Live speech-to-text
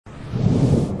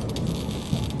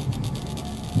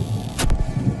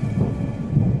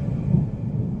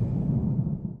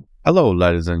Hello,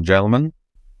 ladies and gentlemen.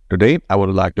 Today, I would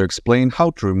like to explain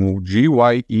how to remove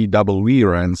GYEW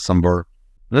ransomware.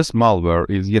 This malware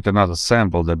is yet another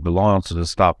sample that belongs to the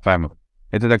stop family.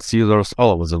 It attacks users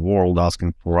all over the world,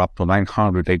 asking for up to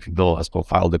 $980 for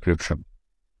file decryption.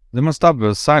 The most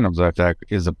obvious sign of the attack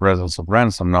is the presence of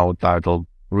ransom node titled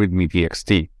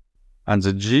readme.txt, and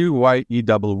the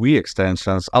GYEW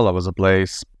extensions all over the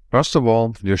place. First of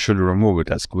all, you should remove it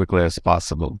as quickly as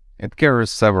possible. It carries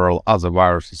several other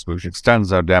viruses which extend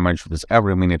their damage with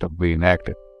every minute of being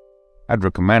active. I'd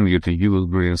recommend you to use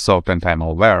Gridinsoft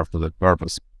Anti-Malware for that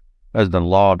purpose. Let's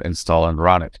download, install, and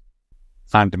run it.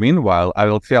 And meanwhile, I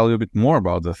will tell you a bit more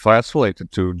about the threats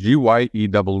related to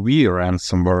GYEW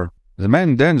ransomware. The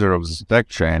main danger of this attack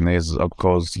chain is, of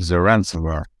course, the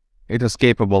ransomware. It is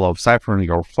capable of ciphering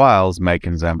your files,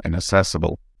 making them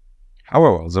inaccessible.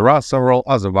 However, there are several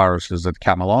other viruses that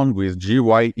come along with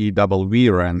GYEW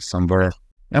ransomware.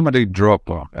 MD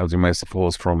Dropper, as you may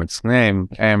suppose from its name,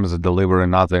 aims at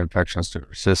delivering other infections to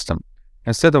your system.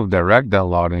 Instead of direct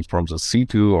downloading from the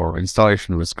C2 or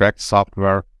installation with cracked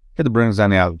software, it brings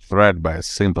any other threat by a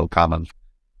simple command.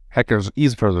 Hackers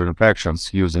ease further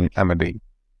infections using MD.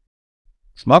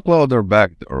 Smokeloader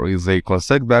Backdoor is a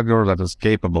classic backdoor that is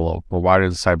capable of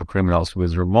providing cybercriminals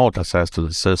with remote access to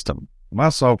the system.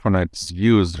 Most often it's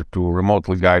used to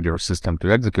remotely guide your system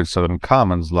to execute certain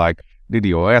commands like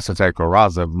DDoS attack or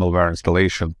other malware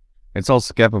installation. It's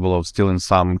also capable of stealing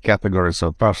some categories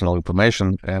of personal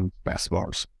information and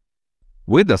passwords.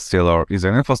 Window Stealer is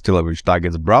an info stealer which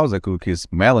targets browser cookies,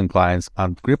 mailing clients,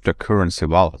 and cryptocurrency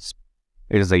wallets.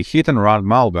 It is a hit-and-run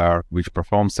malware which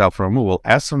performs self-removal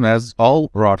as soon as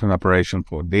all routine operations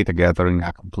for data gathering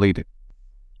are completed.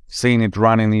 Seeing it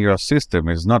running in your system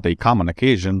is not a common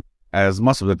occasion, as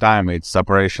most of the time its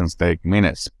operations take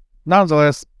minutes.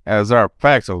 Nonetheless, as there are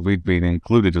facts of it being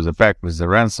included to the pack with the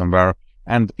ransomware,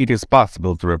 and it is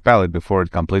possible to repel it before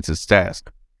it completes its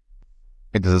task.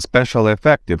 It is especially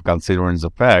effective considering the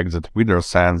fact that Reader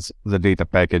sends the data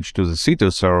package to the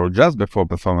C2 server just before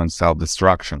performing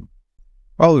self-destruction.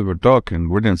 While we were talking,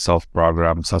 Gridinsoft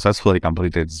program successfully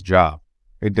completed its job.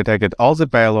 It detected all the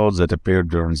payloads that appeared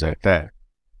during the attack.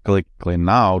 Click Clean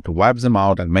Now to wipe them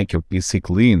out and make your PC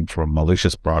clean from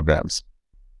malicious programs.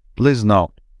 Please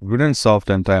note,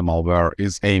 Gridinsoft Anti-Malware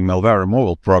is a malware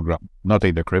removal program, not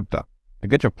a decryptor. To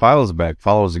get your files back,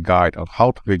 follow the guide on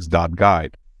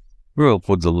howtofix.guide. We will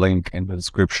put the link in the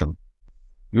description.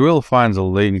 You will find the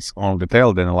links on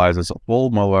detailed analysis of all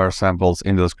malware samples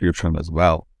in the description as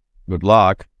well. Good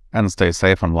luck and stay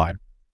safe online.